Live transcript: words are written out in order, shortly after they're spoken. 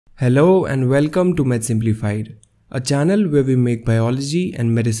Hello and welcome to Med Simplified, a channel where we make biology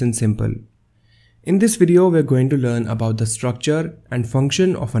and medicine simple. In this video, we're going to learn about the structure and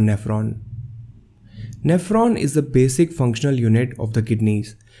function of a nephron. Nephron is the basic functional unit of the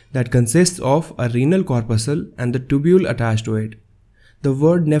kidneys that consists of a renal corpuscle and the tubule attached to it. The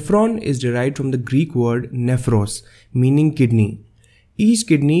word nephron is derived from the Greek word nephros, meaning kidney. Each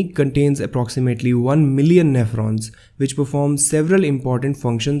kidney contains approximately 1 million nephrons, which perform several important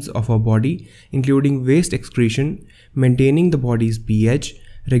functions of our body, including waste excretion, maintaining the body's pH,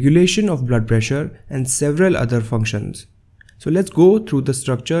 regulation of blood pressure, and several other functions. So let's go through the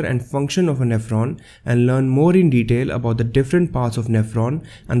structure and function of a nephron and learn more in detail about the different parts of nephron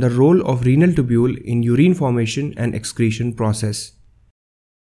and the role of renal tubule in urine formation and excretion process.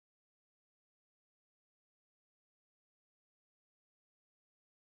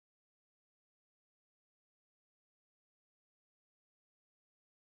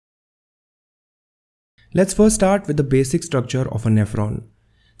 Let's first start with the basic structure of a nephron.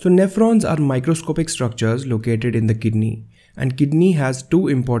 So nephrons are microscopic structures located in the kidney, and kidney has two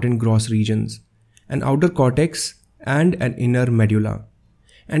important gross regions, an outer cortex and an inner medulla.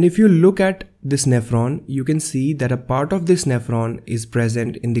 And if you look at this nephron, you can see that a part of this nephron is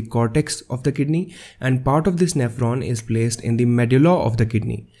present in the cortex of the kidney and part of this nephron is placed in the medulla of the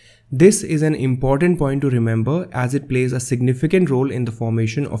kidney. This is an important point to remember as it plays a significant role in the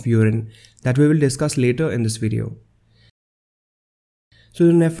formation of urine that we will discuss later in this video. So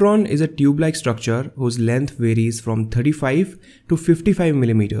the nephron is a tube-like structure whose length varies from 35 to 55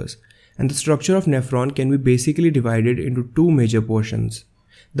 millimeters, and the structure of nephron can be basically divided into two major portions: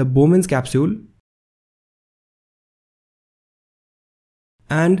 the Bowman's capsule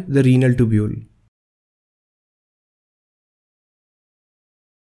and the renal tubule.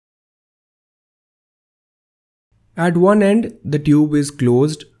 At one end, the tube is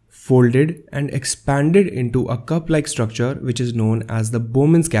closed, folded, and expanded into a cup-like structure which is known as the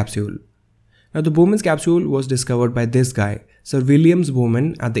Bowman's capsule. Now, the Bowman's capsule was discovered by this guy, Sir William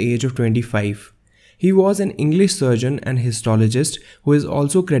Bowman, at the age of 25. He was an English surgeon and histologist who is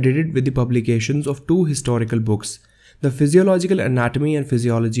also credited with the publications of two historical books, The Physiological Anatomy and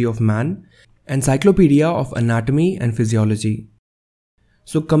Physiology of Man, Encyclopedia of Anatomy and Physiology.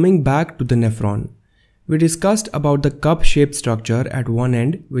 So coming back to the nephron, we discussed about the cup-shaped structure at one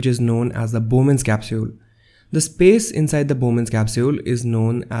end, which is known as the Bowman's capsule. The space inside the Bowman's capsule is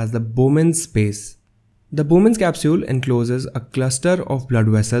known as the Bowman's space. The Bowman's capsule encloses a cluster of blood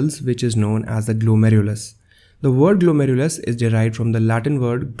vessels, which is known as the glomerulus. The word glomerulus is derived from the Latin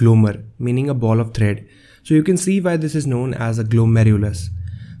word glomer, meaning a ball of thread. So you can see why this is known as a glomerulus.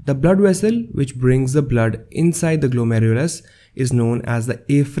 The blood vessel, which brings the blood inside the glomerulus, is known as the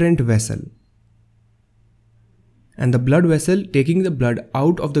afferent vessel. And the blood vessel taking the blood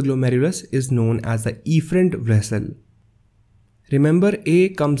out of the glomerulus is known as the efferent vessel. Remember, A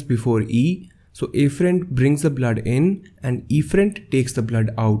comes before E, so afferent brings the blood in and efferent takes the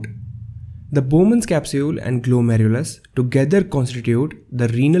blood out. The Bowman's capsule and glomerulus together constitute the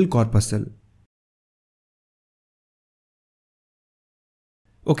renal corpuscle.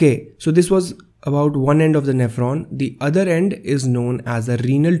 Okay, so this was about one end of the nephron. The other end is known as the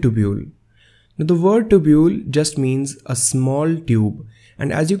renal tubule. Now, the word tubule just means a small tube,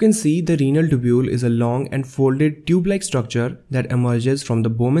 and as you can see, the renal tubule is a long and folded tube-like structure that emerges from the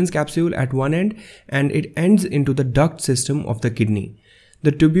Bowman's capsule at one end and it ends into the duct system of the kidney.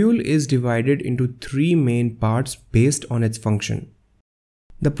 The tubule is divided into three main parts based on its function.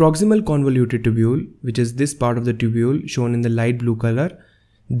 The proximal convoluted tubule, which is this part of the tubule shown in the light blue color.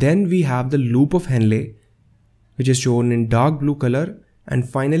 Then we have the loop of Henle, which is shown in dark blue color. And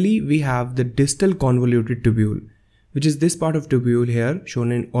finally, we have the distal convoluted tubule, which is this part of tubule here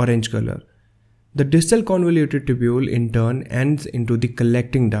shown in orange color. The distal convoluted tubule in turn ends into the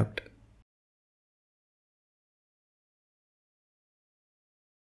collecting duct.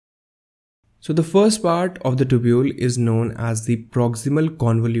 So the first part of the tubule is known as the proximal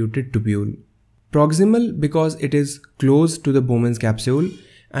convoluted tubule. Proximal because it is close to the Bowman's capsule,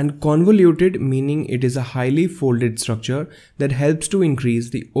 and convoluted meaning it is a highly folded structure that helps to increase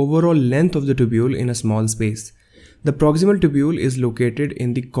the overall length of the tubule in a small space. The proximal tubule is located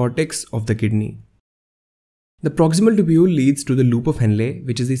in the cortex of the kidney. The proximal tubule leads to the loop of Henle,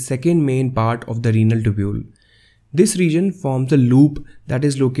 which is the second main part of the renal tubule. This region forms a loop that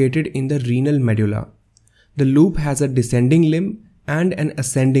is located in the renal medulla. The loop has a descending limb and an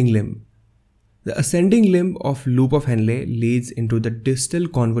ascending limb. The ascending limb of loop of Henle leads into the distal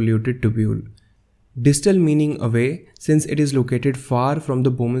convoluted tubule. Distal meaning away, since it is located far from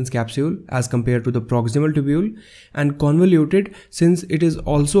the Bowman's capsule as compared to the proximal tubule, and convoluted, since it is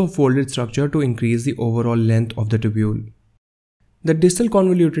also a folded structure to increase the overall length of the tubule. The distal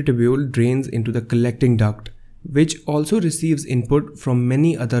convoluted tubule drains into the collecting duct, which also receives input from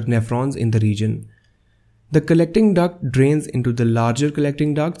many other nephrons in the region. The collecting duct drains into the larger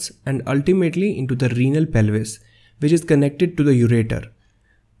collecting ducts and ultimately into the renal pelvis, which is connected to the ureter.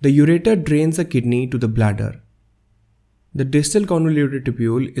 The ureter drains the kidney to the bladder. The distal convoluted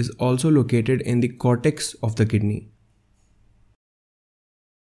tubule is also located in the cortex of the kidney.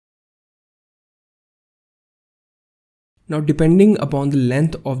 Now, depending upon the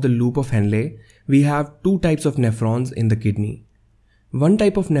length of the loop of Henle, we have two types of nephrons in the kidney. One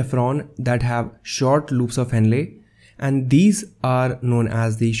type of nephron that have short loops of Henle, and these are known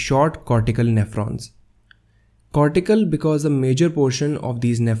as the short cortical nephrons. Cortical because a major portion of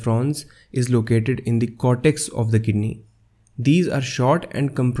these nephrons is located in the cortex of the kidney. These are short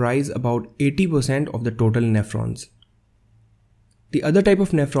and comprise about 80% of the total nephrons. The other type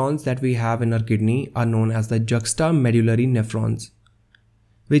of nephrons that we have in our kidney are known as the juxtamedullary nephrons,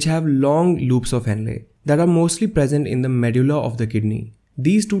 which have long loops of Henle that are mostly present in the medulla of the kidney.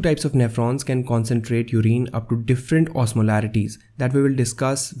 These two types of nephrons can concentrate urine up to different osmolarities that we will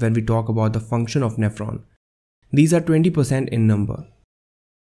discuss when we talk about the function of nephron. These are 20% in number.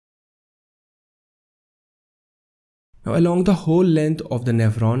 Now, along the whole length of the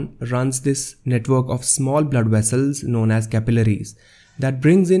nephron runs this network of small blood vessels known as capillaries that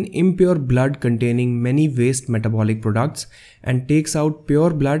brings in impure blood containing many waste metabolic products and takes out pure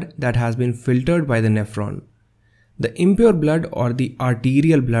blood that has been filtered by the nephron. The impure blood or the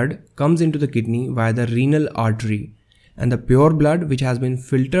arterial blood comes into the kidney via the renal artery, and the pure blood, which has been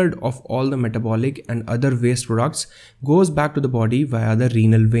filtered of all the metabolic and other waste products, goes back to the body via the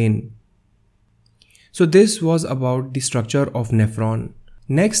renal vein. So this was about the structure of nephron.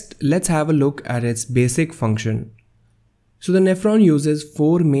 Next, let's have a look at its basic function. So the nephron uses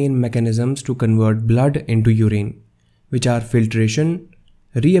four main mechanisms to convert blood into urine, which are filtration,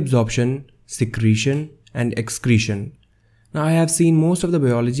 reabsorption, secretion, and excretion. Now, I have seen most of the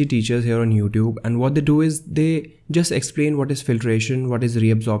biology teachers here on YouTube, and what they do is they just explain what is filtration, what is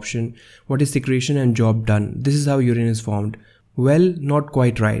reabsorption, what is secretion, and job done. This is how urine is formed. Well, not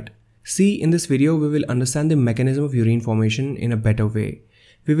quite right. See, in this video, we will understand the mechanism of urine formation in a better way.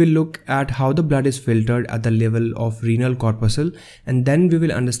 We will look at how the blood is filtered at the level of renal corpuscle, and then we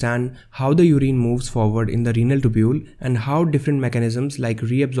will understand how the urine moves forward in the renal tubule and how different mechanisms like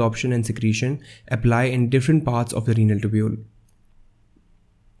reabsorption and secretion apply in different parts of the renal tubule.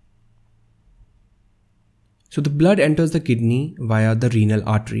 So the blood enters the kidney via the renal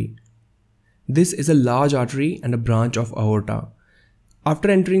artery. This is a large artery and a branch of aorta.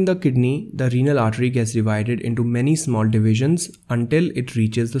 After entering the kidney, the renal artery gets divided into many small divisions until it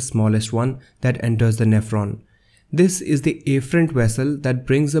reaches the smallest one that enters the nephron. This is the afferent vessel that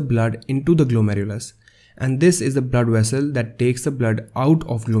brings the blood into the glomerulus, and this is the blood vessel that takes the blood out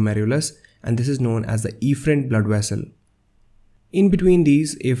of glomerulus, and this is known as the efferent blood vessel. In between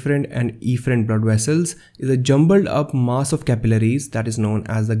these afferent and efferent blood vessels is a jumbled up mass of capillaries that is known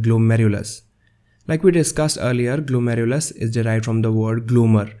as the glomerulus. Like we discussed earlier, glomerulus is derived from the word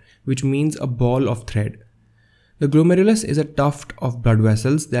glomer, which means a ball of thread. The glomerulus is a tuft of blood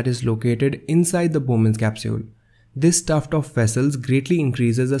vessels that is located inside the Bowman's capsule. This tuft of vessels greatly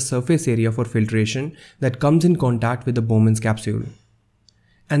increases the surface area for filtration that comes in contact with the Bowman's capsule.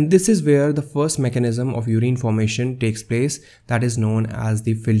 And this is where the first mechanism of urine formation takes place, that is known as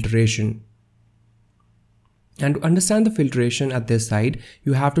the filtration. And to understand the filtration at this side,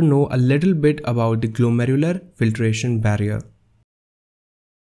 you have to know a little bit about the glomerular filtration barrier.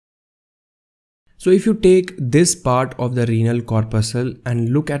 So if you take this part of the renal corpuscle and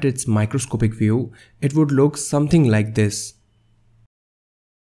look at its microscopic view, it would look something like this.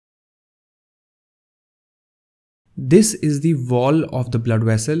 This is the wall of the blood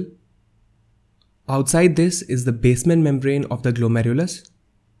vessel. Outside this is the basement membrane of the glomerulus,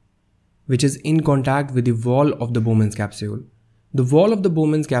 which is in contact with the wall of the Bowman's capsule. The wall of the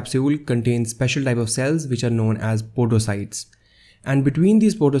Bowman's capsule contains special type of cells which are known as podocytes. And between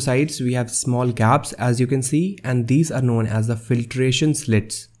these podocytes we have small gaps, as you can see, and these are known as the filtration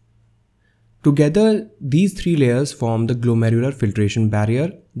slits. Together, these three layers form the glomerular filtration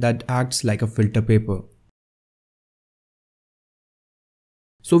barrier that acts like a filter paper.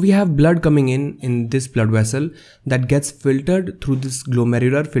 So we have blood coming in this blood vessel that gets filtered through this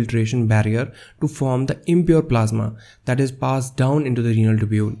glomerular filtration barrier to form the impure plasma that is passed down into the renal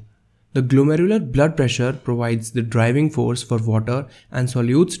tubule. The glomerular blood pressure provides the driving force for water and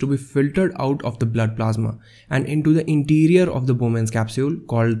solutes to be filtered out of the blood plasma and into the interior of the Bowman's capsule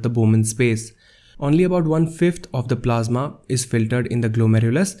called the Bowman space. Only about 1/5 of the plasma is filtered in the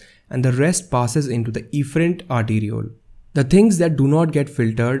glomerulus and the rest passes into the efferent arteriole. The things that do not get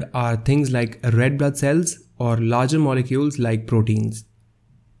filtered are things like red blood cells or larger molecules like proteins.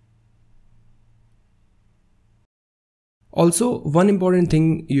 Also, one important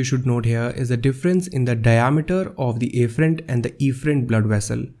thing you should note here is the difference in the diameter of the afferent and the efferent blood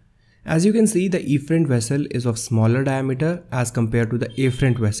vessel. As you can see, the efferent vessel is of smaller diameter as compared to the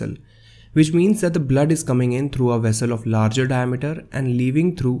afferent vessel, which means that the blood is coming in through a vessel of larger diameter and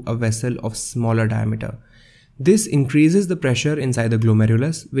leaving through a vessel of smaller diameter. This increases the pressure inside the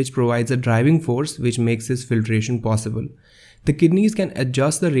glomerulus, which provides a driving force which makes this filtration possible. The kidneys can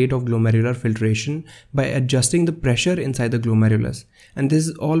adjust the rate of glomerular filtration by adjusting the pressure inside the glomerulus, and this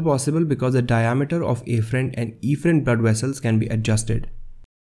is all possible because the diameter of afferent and efferent blood vessels can be adjusted.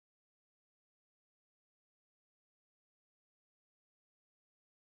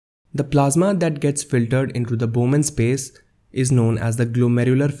 The plasma that gets filtered into the Bowman space is known as the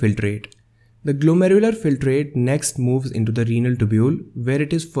glomerular filtrate. The glomerular filtrate next moves into the renal tubule, where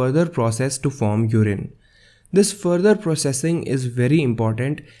it is further processed to form urine. This further processing is very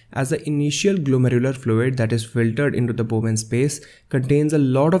important as the initial glomerular fluid that is filtered into the Bowman space contains a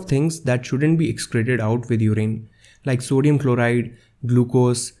lot of things that shouldn't be excreted out with urine, like sodium chloride,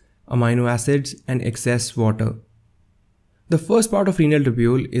 glucose, amino acids, and excess water. The first part of renal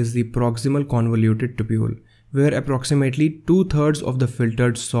tubule is the proximal convoluted tubule, where approximately 2/3 of the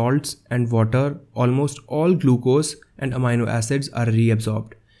filtered salts and water, almost all glucose and amino acids are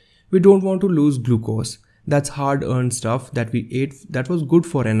reabsorbed. We don't want to lose glucose. That's hard-earned stuff that we ate that was good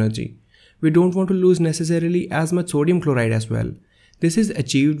for energy. We don't want to lose necessarily as much sodium chloride as well. This is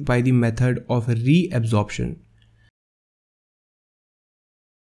achieved by the method of reabsorption.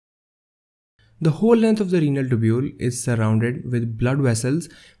 The whole length of the renal tubule is surrounded with blood vessels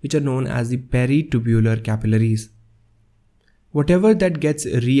which are known as the peritubular capillaries. Whatever that gets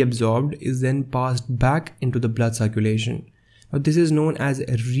reabsorbed is then passed back into the blood circulation. Now this is known as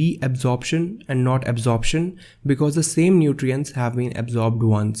reabsorption and not absorption because the same nutrients have been absorbed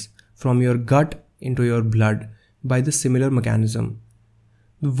once from your gut into your blood by the similar mechanism.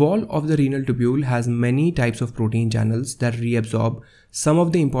 The wall of the renal tubule has many types of protein channels that reabsorb some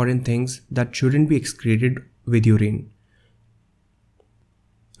of the important things that shouldn't be excreted with urine.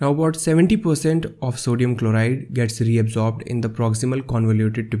 Now about 70% of sodium chloride gets reabsorbed in the proximal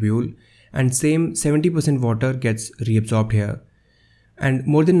convoluted tubule, and same 70% water gets reabsorbed here. And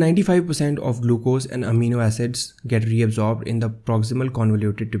more than 95% of glucose and amino acids get reabsorbed in the proximal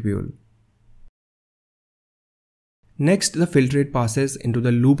convoluted tubule. Next, the filtrate passes into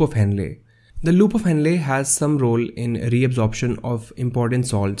the loop of Henle. The loop of Henle has some role in reabsorption of important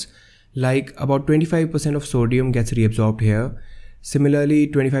salts, like about 25% of sodium gets reabsorbed here. Similarly,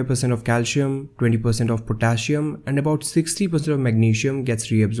 25% of calcium, 20% of potassium, and about 60% of magnesium gets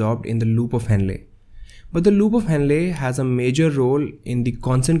reabsorbed in the loop of Henle. But the loop of Henle has a major role in the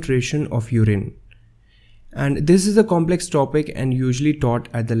concentration of urine. And this is a complex topic and usually taught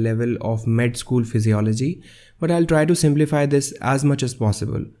at the level of med school physiology, but I'll try to simplify this as much as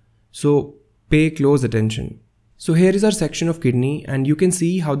possible. So pay close attention. So here is our section of kidney, and you can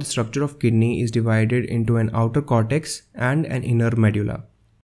see how the structure of kidney is divided into an outer cortex and an inner medulla.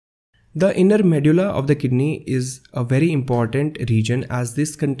 The inner medulla of the kidney is a very important region as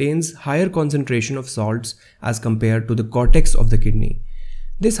this contains higher concentration of salts as compared to the cortex of the kidney.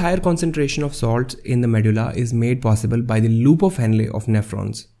 This higher concentration of salts in the medulla is made possible by the loop of Henle of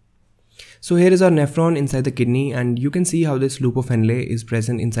nephrons. So here is our nephron inside the kidney, and you can see how this loop of Henle is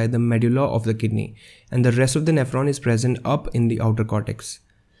present inside the medulla of the kidney, and the rest of the nephron is present up in the outer cortex.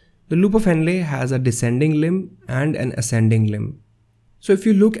 The loop of Henle has a descending limb and an ascending limb. So if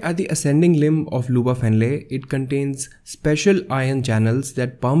you look at the ascending limb of loop of Henle, it contains special ion channels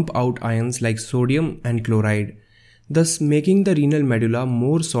that pump out ions like sodium and chloride, thus making the renal medulla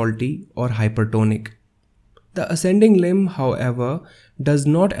more salty or hypertonic. The ascending limb, however, does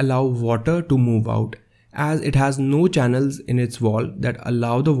not allow water to move out, as it has no channels in its wall that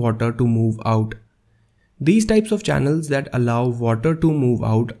allow the water to move out. These types of channels that allow water to move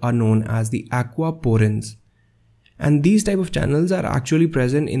out are known as the aquaporins. And these type of channels are actually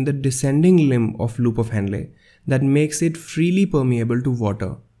present in the descending limb of loop of Henle that makes it freely permeable to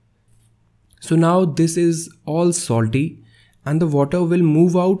water. So now this is all salty, and the water will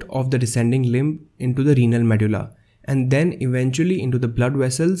move out of the descending limb into the renal medulla and then eventually into the blood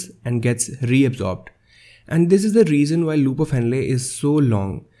vessels and gets reabsorbed. And this is the reason why loop of Henle is so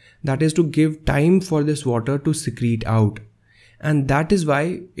long. that is to give time for this water to secrete out. And that is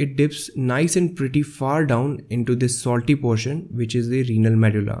why it dips nice and pretty far down into this salty portion, which is the renal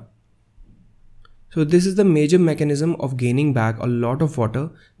medulla. So this is the major mechanism of gaining back a lot of water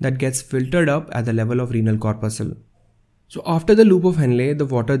that gets filtered up at the level of renal corpuscle. So after the loop of Henle, the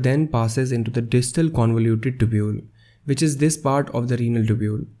water then passes into the distal convoluted tubule, which is this part of the renal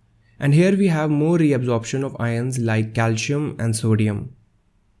tubule. And here we have more reabsorption of ions like calcium and sodium.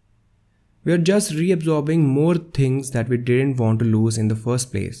 We are just reabsorbing more things that we didn't want to lose in the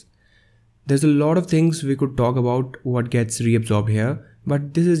first place. There's a lot of things we could talk about what gets reabsorbed here,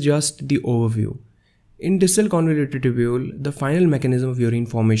 but this is just the overview. In distal convoluted tubule, the final mechanism of urine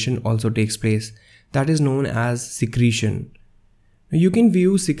formation also takes place, that is known as secretion. You can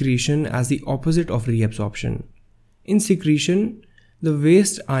view secretion as the opposite of reabsorption. In secretion, the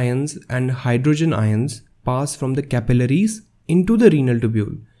waste ions and hydrogen ions pass from the capillaries into the renal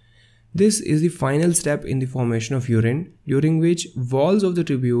tubule. This is the final step in the formation of urine, during which walls of the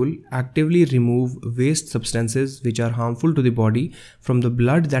tubule actively remove waste substances which are harmful to the body from the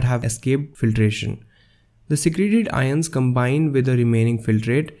blood that have escaped filtration. The secreted ions combine with the remaining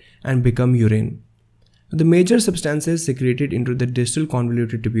filtrate and become urine. The major substances secreted into the distal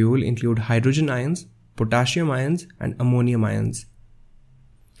convoluted tubule include hydrogen ions, potassium ions, and ammonium ions.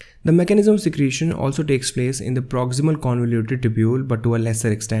 The mechanism of secretion also takes place in the proximal convoluted tubule, but to a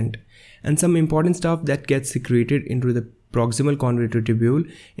lesser extent. And some important stuff that gets secreted into the proximal convoluted tubule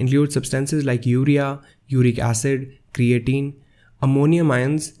include substances like urea, uric acid, creatine, ammonium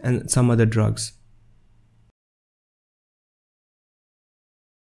ions, and some other drugs.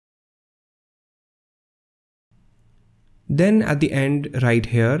 Then at the end right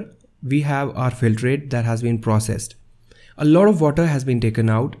here, we have our filtrate that has been processed. A lot of water has been taken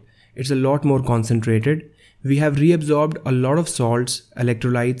out. It's a lot more concentrated. We have reabsorbed a lot of salts,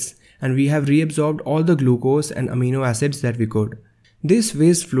 electrolytes, and we have reabsorbed all the glucose and amino acids that we could. This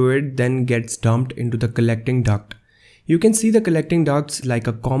waste fluid then gets dumped into the collecting duct. You can see the collecting ducts like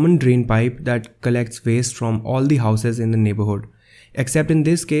a common drain pipe that collects waste from all the houses in the neighborhood. Except in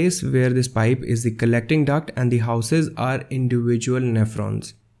this case where this pipe is the collecting duct and the houses are individual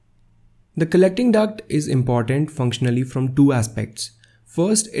nephrons. The collecting duct is important functionally from two aspects.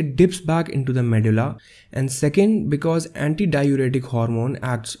 First, it dips back into the medulla, and second, because antidiuretic hormone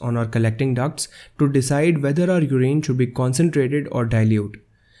acts on our collecting ducts to decide whether our urine should be concentrated or dilute.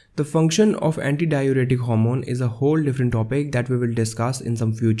 The function of antidiuretic hormone is a whole different topic that we will discuss in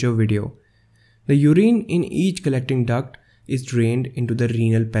some future video. The urine in each collecting duct is drained into the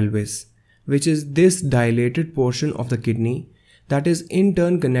renal pelvis, which is this dilated portion of the kidney that is in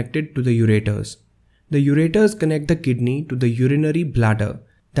turn connected to the ureters. The ureters connect the kidney to the urinary bladder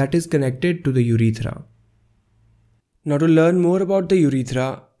that is connected to the urethra. Now to learn more about the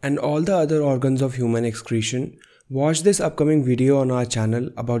urethra and all the other organs of human excretion, watch this upcoming video on our channel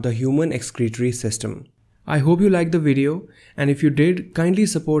about the human excretory system. I hope you liked the video, and if you did, kindly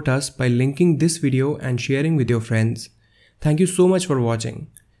support us by linking this video and sharing with your friends. Thank you so much for watching.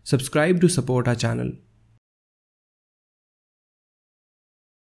 Subscribe to support our channel.